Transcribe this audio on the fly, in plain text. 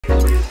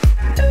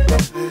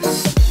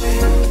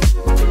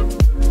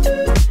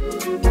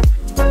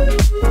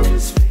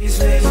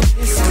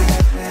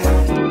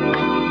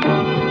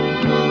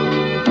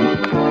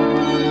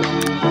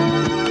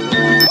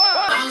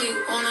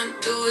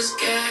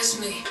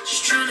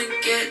Hey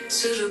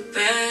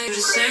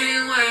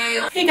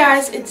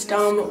guys, it's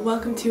Dom.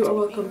 Welcome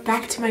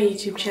back to my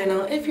YouTube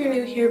channel. If you're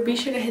new here, be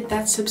sure to hit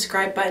that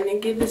subscribe button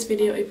and give this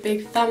video a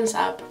big thumbs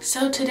up.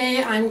 So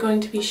today I'm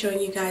going to be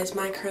showing you guys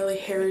my curly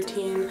hair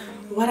routine,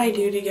 what I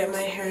do to get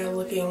my hair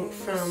looking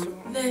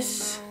from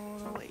this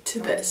to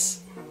this.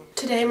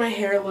 Today my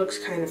hair looks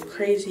kind of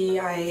crazy.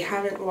 I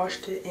haven't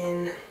washed it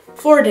in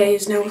 4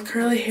 days. Now with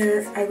curly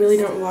hair, I really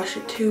don't wash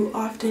it too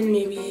often,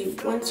 maybe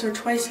once or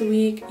twice a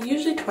week,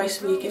 usually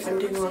twice a week if I'm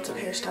doing lots of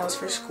hairstyles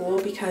for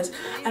school, because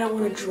I don't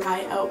want to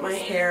dry out my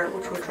hair,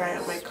 which will dry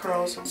out my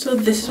curls. So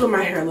this is what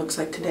my hair looks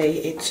like today.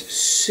 It's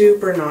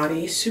super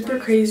naughty, super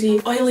crazy,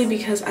 oily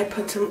because I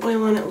put some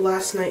oil on it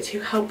last night to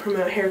help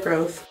promote hair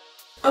growth.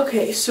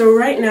 Okay, so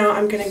right now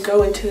I'm gonna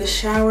go into the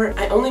shower.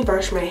 I only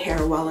brush my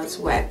hair while it's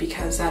wet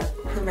because that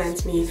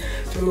prevents me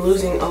from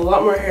losing a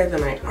lot more hair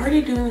than I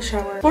already do in the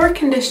shower. For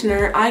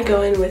conditioner, I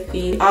go in with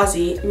the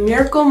Aussie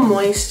Miracle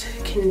Moist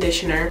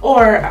conditioner,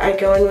 or I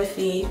go in with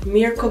the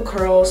Miracle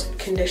Curls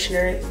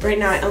conditioner. Right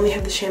now I only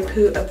have the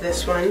shampoo of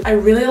this one. I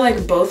really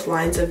like both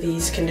lines of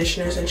these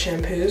conditioners and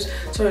shampoos,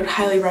 so I would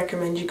highly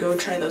recommend you go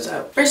try those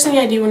out. First thing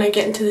I do when I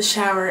get into the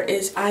shower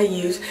is I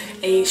use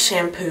a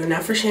shampoo.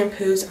 Now for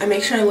shampoos, I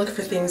make sure I look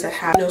for things that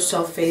have no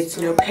sulfates,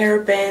 no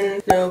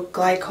paraben, no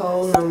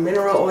glycol, no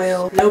mineral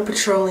oil, no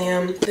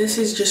petroleum. This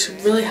is just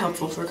really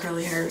helpful for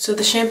curly hair. So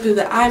the shampoo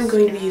that I'm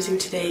going to be using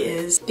today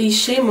is the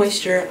Shea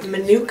Moisture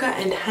Manuka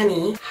and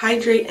Honey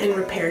Hydrate and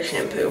Repair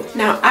Shampoo.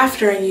 Now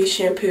after I use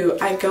shampoo,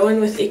 I go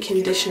in with a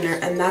conditioner,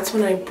 and that's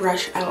when I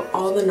brush out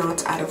all the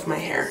knots out of my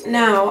hair.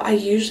 Now I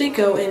usually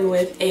go in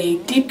with a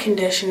deep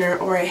conditioner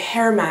or a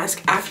hair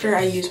mask after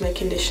I use my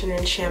conditioner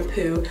and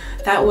shampoo.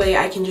 That way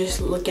I can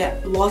just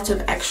get lots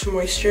of extra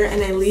moisture,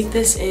 and I leave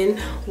this in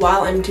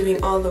while I'm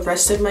doing all the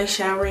rest of my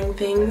showering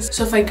things.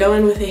 So if I go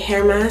in with a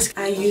hair mask,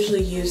 I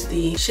usually use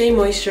the Shea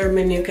Moisture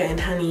Manuka and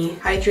Honey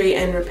Hydrate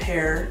and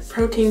Repair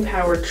Protein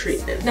Powered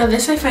Treatment. Now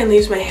this I find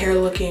leaves my hair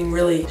looking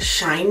really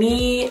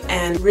shiny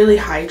and really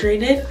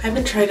hydrated. I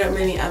haven't tried out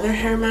many other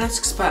hair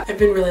masks, but I've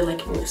been really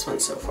liking this one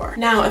so far.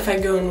 Now if I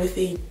go in with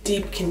the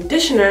deep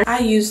conditioner, I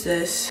use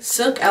this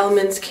Silk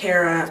Elements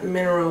Cara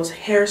Minerals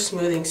Hair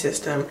Smoothing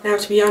System. Now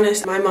to be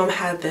honest, my mom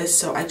had this,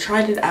 so I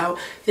tried it out.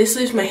 This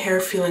leaves my hair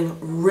feeling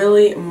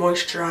really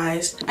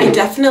moisturized. I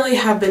definitely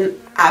have been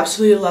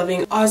absolutely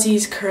loving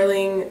Aussie's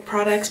curling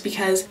products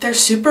because they're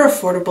super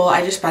affordable.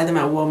 I just buy them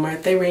at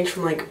Walmart. They range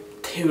from like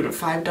 $2 to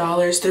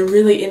 $5. They're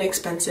really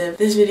inexpensive.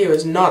 This video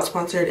is not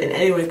sponsored in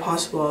any way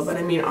possible, but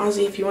I mean,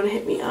 Aussie, if you want to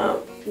hit me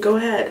up, go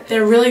ahead.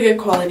 They're really good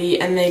quality,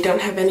 and they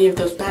don't have any of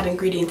those bad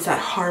ingredients that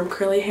harm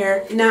curly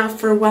hair. Now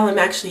for while I'm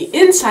actually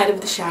inside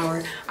of the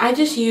shower, I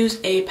just use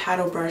a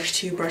paddle brush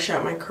to brush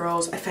out my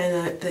curls. I find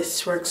that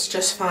this works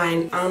just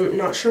fine. I'm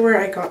not sure where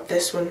I got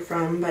this one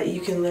from, but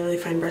you can literally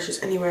find brushes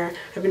anywhere.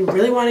 I've been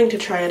really wanting to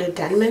try out a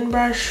Denman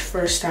brush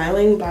for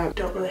styling, but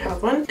don't really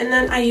have one. And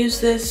then I use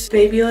this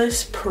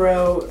Babyliss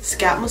Pro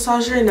scalp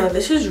massager. Now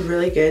this is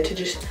really good to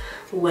just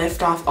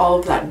lift off all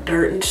of that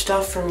dirt and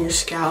stuff from your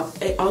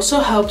scalp. It also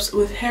helps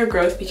with hair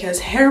growth because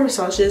hair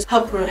massages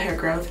help promote hair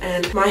growth,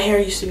 and my hair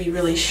used to be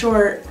really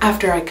short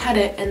after I cut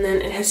it, and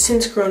then it has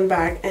since grown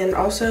back, and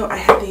also I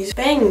have these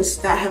bangs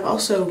that have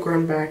also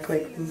grown back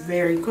like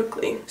very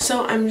quickly.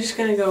 So I'm just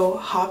gonna go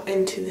hop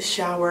into the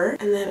shower,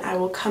 and then I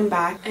will come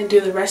back and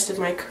do the rest of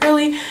my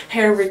curly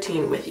hair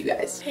routine with you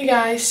guys. Hey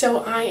guys,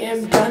 so I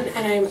am done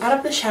and I'm out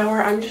of the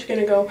shower. I'm just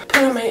gonna go put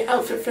on my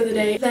outfit for the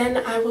day, then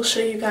I will show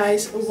you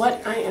guys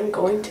what I am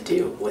going to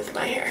do with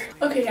my hair.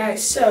 Okay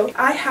guys, so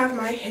I have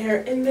my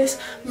hair in this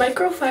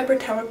microfiber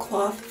towel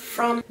cloth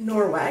from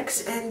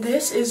Norwex, and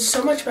this is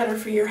so much better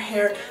for your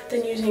hair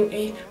than using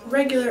a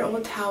regular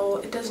old towel.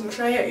 It doesn't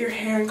dry out your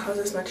hair and cause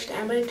as much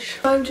damage.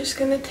 I'm just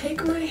gonna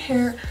take my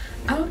hair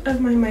out of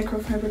my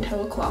microfiber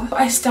towel cloth.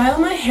 I style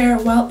my hair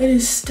while it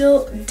is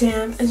still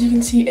damp. As you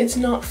can see, it's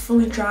not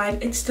fully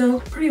dried. It's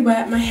still pretty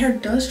wet. My hair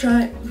does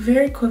dry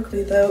very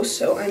quickly though,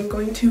 so I'm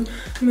going to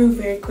move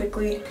very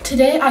quickly.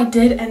 Today I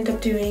did end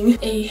up doing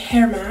a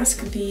hair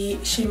mask, the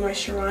Shea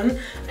Moisture one,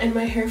 and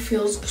my hair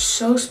feels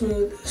so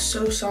smooth,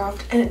 so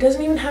soft, and it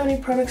doesn't even have any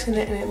products in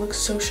it, and it looks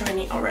so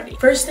shiny already.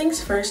 First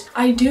things first,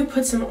 I do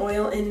put some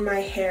oil in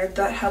my hair.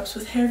 That helps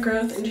with hair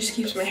growth and just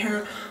keeps my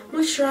hair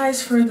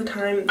moisturized for the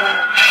time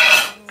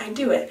that I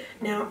do it.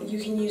 Now you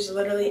can use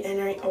literally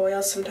any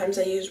oil. Sometimes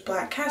I use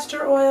black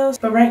castor oils,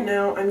 but right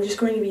now I'm just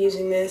going to be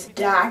using this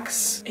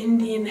Dax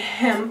Indian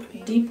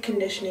Hemp Deep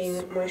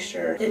Conditioning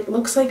Moisture. It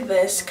looks like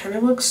this, kind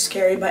of looks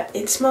scary, but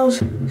it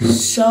smells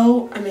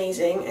so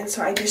amazing, and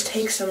so I just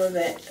take some of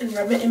it and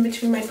rub it in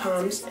between my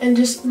palms and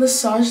just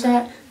massage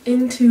that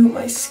into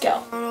my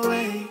scalp.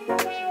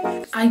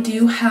 I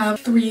do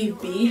have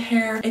 3B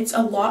hair. It's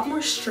a lot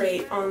more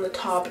straight on the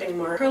top and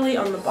more curly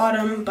on the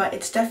bottom, but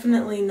it's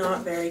definitely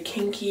not very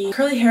kinky.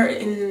 Curly hair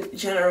in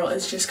general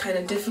is just kind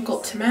of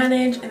difficult to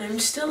manage, and I'm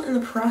still in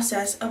the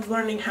process of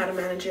learning how to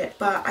manage it,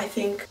 but I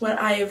think what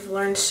I've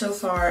learned so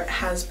far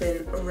has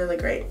been really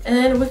great. And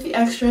then with the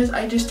extras,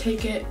 I just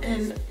take it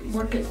and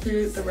work it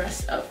through the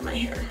rest of my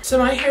hair. So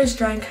my hair is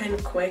drying kind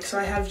of quick, so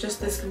I have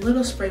just this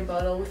little spray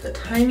bottle with a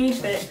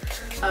tiny bit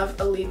of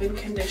a leave-in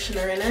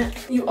conditioner in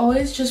it. You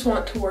always just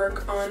want to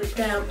work on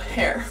damp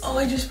hair. Oh,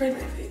 I just sprayed my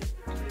face.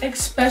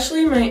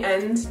 Especially my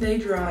ends, they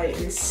dry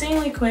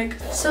insanely quick.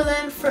 So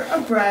then for a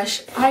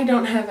brush, I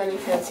don't have any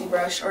fancy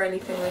brush or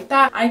anything like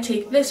that. I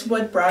take this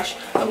wood brush.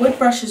 A wood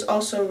brush is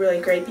also really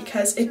great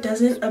because it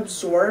doesn't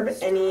absorb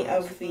any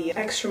of the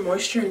extra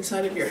moisture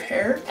inside of your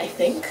hair, I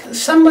think.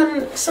 Some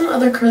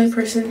other curly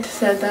person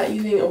said that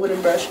using a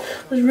wooden brush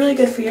was really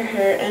good for your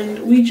hair,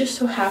 and we just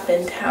so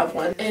happen to have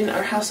one in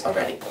our house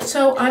already.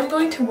 So I'm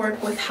going to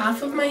work with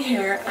half of my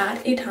hair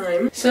at a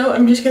time. So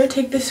I'm just going to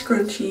take this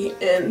scrunchie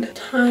and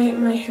tie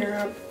my hair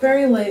up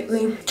very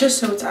lightly, just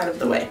so it's out of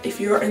the way. If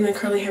you're in the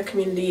curly hair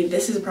community,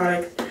 this is a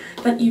product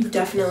that you've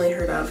definitely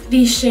heard of.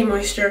 The Shea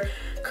Moisture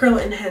Curl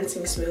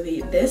Enhancing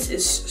Smoothie. This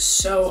is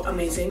so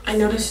amazing. I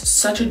noticed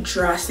such a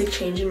drastic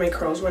change in my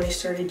curls when I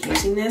started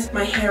using this.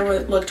 My hair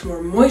looked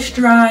more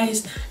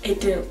moisturized. It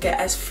didn't get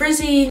as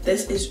frizzy.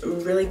 This is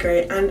really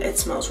great, and it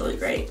smells really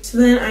great. So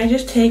then I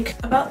just take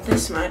about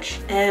this much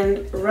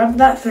and rub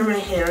that through my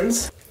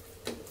hands.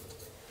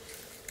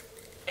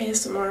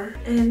 ASMR,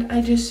 and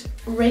I just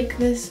rake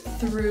this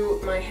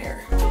through my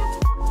hair.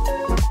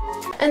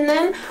 And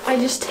then I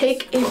just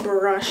take a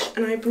brush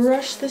and I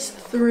brush this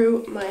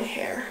through my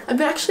hair.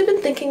 I've actually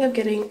been thinking of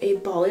getting a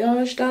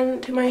balayage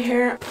done to my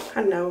hair.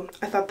 I don't know,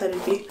 I thought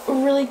that'd be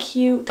really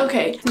cute.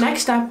 Okay,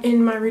 next up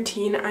in my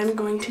routine, I'm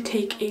going to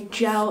take a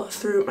gel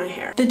through my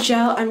hair. The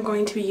gel I'm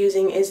going to be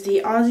using is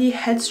the Aussie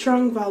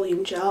Headstrong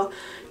Volume Gel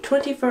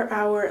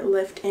 24-hour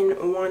lift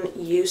in one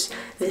use.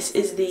 This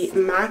is the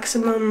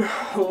maximum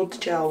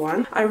hold gel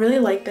one. I really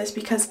like this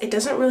because it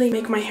doesn't really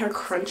make my hair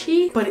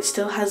crunchy, but it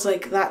still has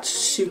like that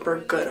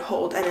super good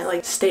hold, and it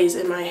like stays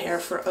in my hair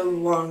for a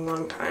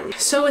long time.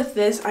 So with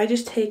this, I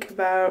just take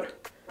about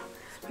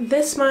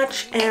this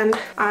much and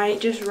I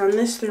just run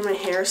this through my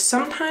hair.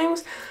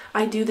 Sometimes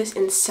I do this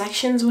in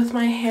sections with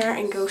my hair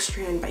and go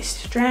strand by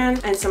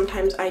strand, and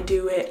sometimes I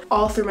do it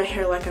all through my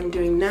hair like I'm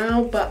doing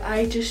now, but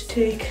I just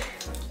take,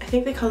 I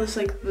think they call this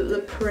like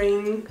the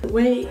praying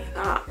way,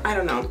 I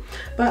don't know,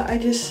 but I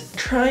just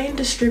try and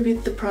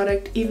distribute the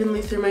product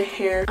evenly through my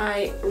hair.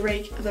 I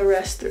rake the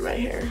rest through my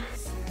hair.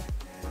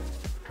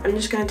 I'm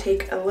just going to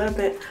take a little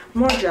bit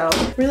more gel.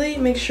 Really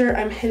make sure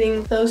I'm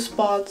hitting those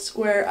spots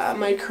where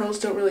my curls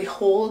don't really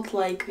hold,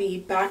 like the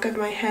back of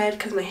my head,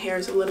 because my hair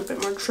is a little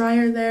bit more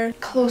drier there,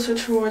 closer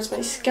towards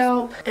my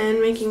scalp, and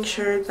making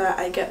sure that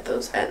I get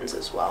those ends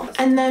as well.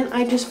 And then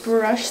I just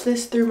brush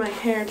this through my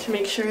hair to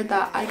make sure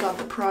that I got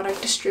the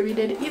product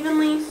distributed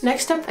evenly.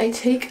 Next up, I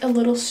take a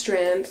little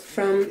strand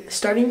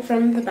starting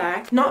from the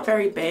back, not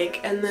very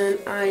big, and then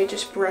I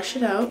just brush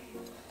it out.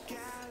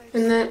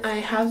 And then I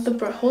have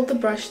hold the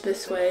brush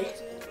this way,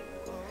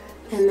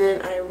 and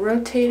then I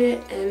rotate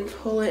it and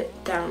pull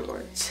it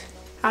downwards.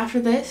 After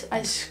this,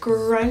 I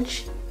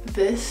scrunch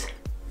this,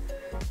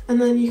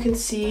 and then you can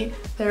see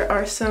there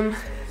are some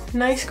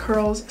nice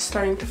curls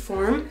starting to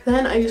form.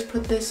 Then I just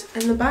put this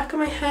in the back of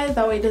my head,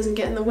 that way it doesn't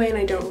get in the way and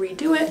I don't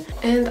redo it,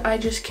 and I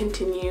just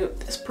continue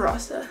this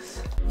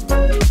process.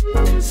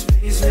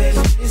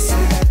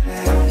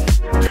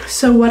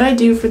 So what I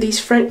do for these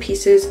front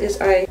pieces is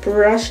I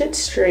brush it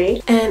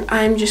straight, and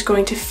I'm just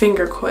going to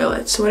finger coil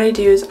it. So what I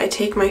do is I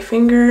take my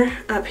finger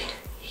up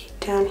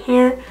down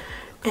here,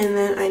 and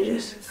then I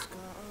just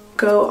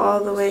go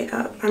all the way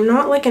up. I'm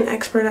not like an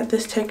expert at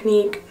this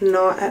technique,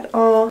 not at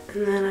all.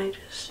 And then I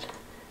just...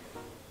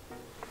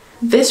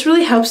 This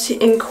really helps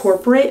to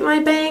incorporate my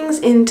bangs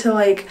into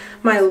like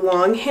my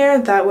long hair.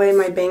 That way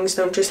my bangs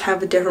don't just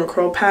have a different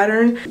curl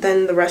pattern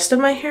than the rest of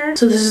my hair.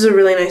 So this is a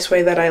really nice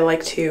way that I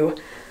like to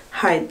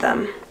hide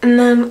them. And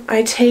then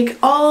I take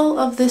all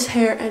of this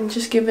hair and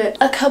just give it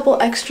a couple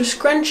extra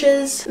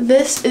scrunches.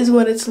 This is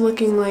what it's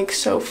looking like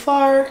so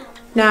far.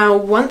 Now,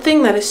 one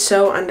thing that is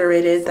so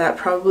underrated that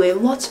probably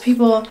lots of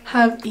people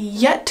have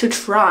yet to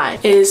try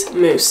is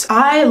mousse.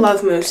 I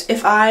love mousse.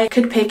 If I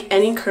could pick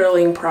any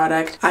curling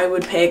product, I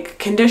would pick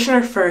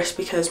conditioner first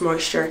because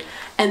moisture,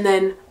 and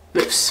then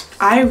mousse.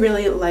 I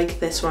really like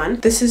this one.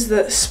 This is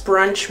the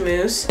Sprunch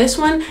Mousse. This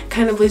one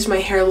kind of leaves my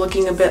hair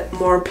looking a bit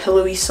more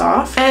pillowy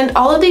soft. And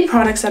all of the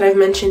products that I've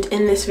mentioned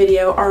in this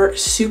video are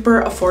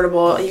super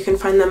affordable. You can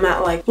find them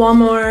at like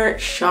Walmart,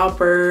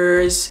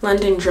 Shoppers,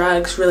 London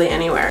Drugs, really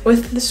anywhere.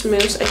 With this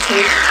mousse,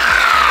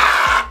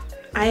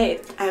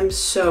 I am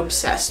so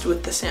obsessed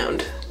with the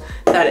sound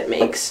that it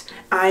makes.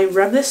 I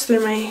rub this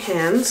through my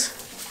hands.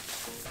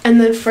 And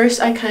then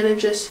first I kind of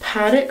just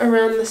pat it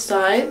around the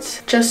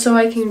sides just so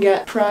I can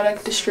get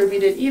product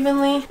distributed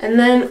evenly. And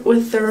then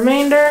with the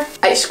remainder,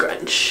 I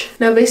scrunch.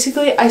 Now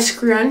basically I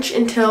scrunch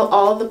until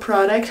all the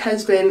product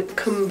has been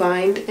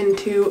combined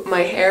into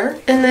my hair.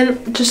 And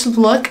then just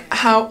look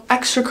how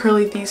extra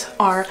curly these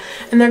are.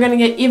 And they're gonna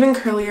get even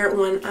curlier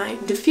when I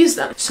diffuse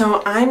them.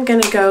 So I'm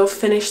gonna go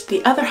finish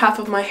the other half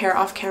of my hair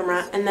off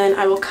camera, and then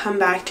I will come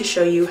back to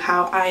show you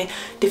how I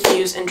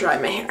diffuse and dry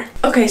my hair.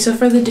 Okay, so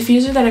for the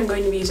diffuser that I'm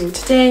going to be using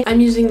today, I'm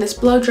using this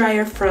blow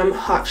dryer from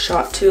Hot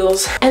Shot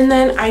Tools, and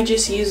then I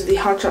just use the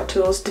Hot Shot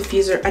Tools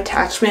diffuser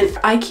attachment.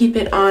 I keep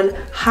it on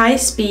high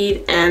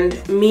speed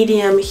and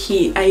medium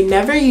heat. I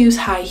never use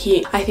high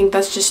heat. I think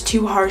that's just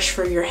too harsh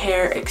for your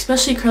hair,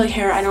 especially curly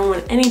hair. I don't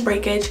want any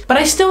breakage, but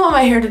I still want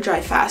my hair to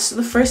dry fast. So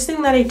the first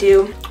thing that I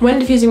do when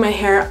diffusing my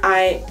hair,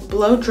 I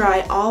blow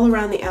dry all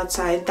around the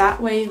outside.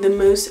 That way the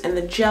mousse and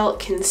the gel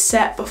can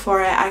set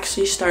before I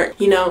actually start,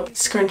 you know,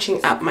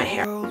 scrunching up my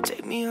hair.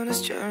 Take me on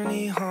this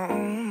journey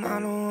home. I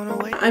don't wanna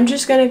wait. I'm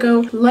just gonna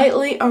go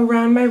lightly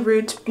around my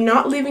roots,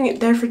 not leaving it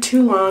there for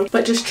too long,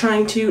 but just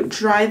trying to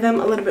dry them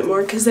a little bit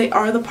more because they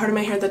are the part of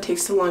my hair that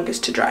takes the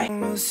longest to dry.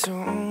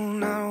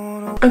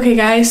 Okay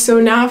guys, so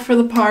now for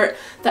the part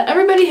that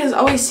everybody has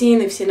always seen.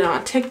 They've seen it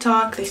on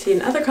TikTok, they've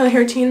seen other curly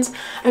hair routines.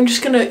 I'm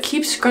just gonna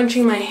keep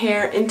scrunching my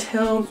hair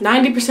until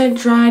 90%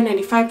 dry,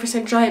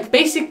 95% dry,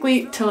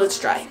 basically till it's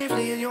dry.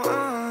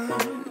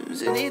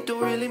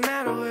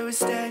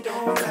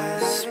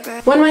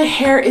 When my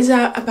hair is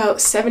at about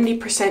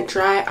 70%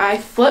 dry, I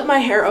flip my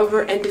hair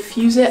over and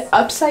diffuse it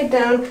upside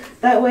down.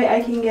 That way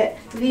I can get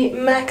the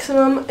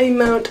maximum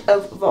amount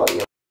of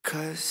volume.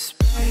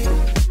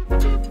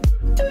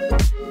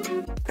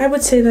 I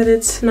would say that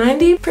it's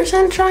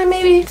 90% dry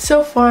maybe.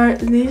 So far,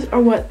 these are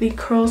what the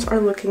curls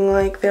are looking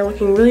like. They're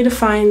looking really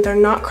defined. They're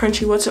not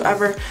crunchy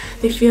whatsoever.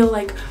 They feel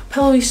like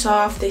pillowy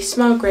soft. They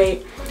smell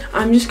great.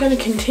 I'm just going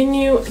to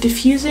continue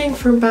diffusing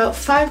for about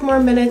 5 more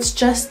minutes,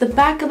 just the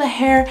back of the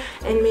hair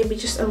and maybe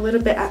just a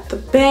little bit at the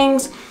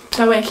bangs.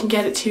 That way I can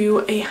get it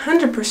to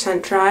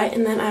 100% dry,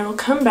 and then I will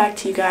come back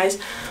to you guys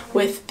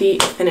with the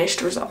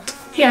finished result.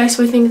 Hey guys,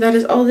 so I think that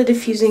is all the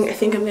diffusing I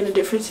think I'm going to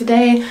do for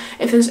today.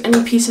 If there's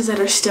any pieces that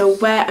are still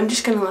wet, I'm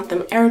just going to let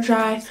them air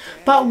dry.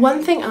 But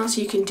one thing else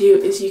you can do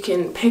is you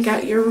can pick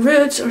out your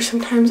roots, or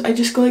sometimes I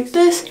just go like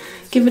this,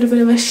 give it a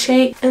bit of a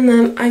shake, and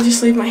then I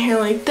just leave my hair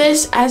like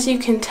this. As you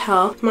can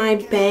tell, my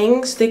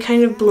bangs, they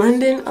kind of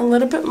blend in a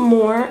little bit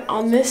more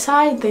on this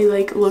side. They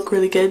like look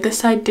really good. This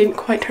side didn't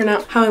quite turn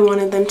out how I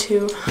wanted them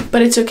to,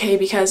 but it's okay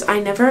because I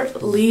never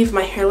leave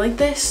my hair like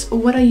this.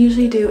 What I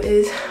usually do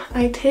is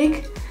I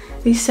take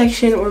the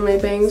section where my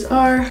bangs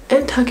are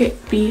and tuck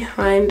it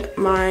behind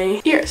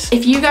my ears.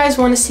 If you guys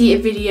want to see a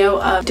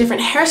video of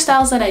different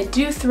hairstyles that I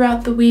do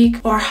throughout the week,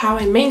 or how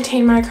I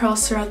maintain my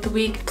curls throughout the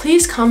week,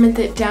 please comment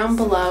it down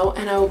below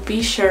and I will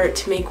be sure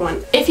to make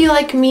one. If you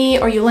like me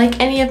or you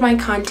like any of my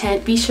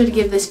content, be sure to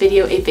give this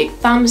video a big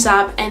thumbs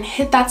up and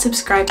hit that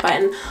subscribe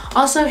button.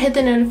 Also hit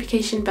the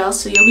notification bell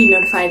so you'll be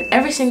notified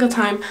every single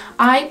time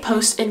I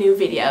post a new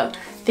video.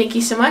 Thank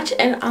you so much,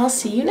 and I'll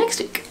see you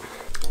next week.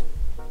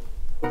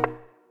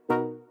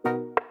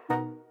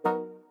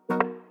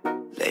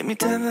 Lay me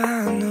down behind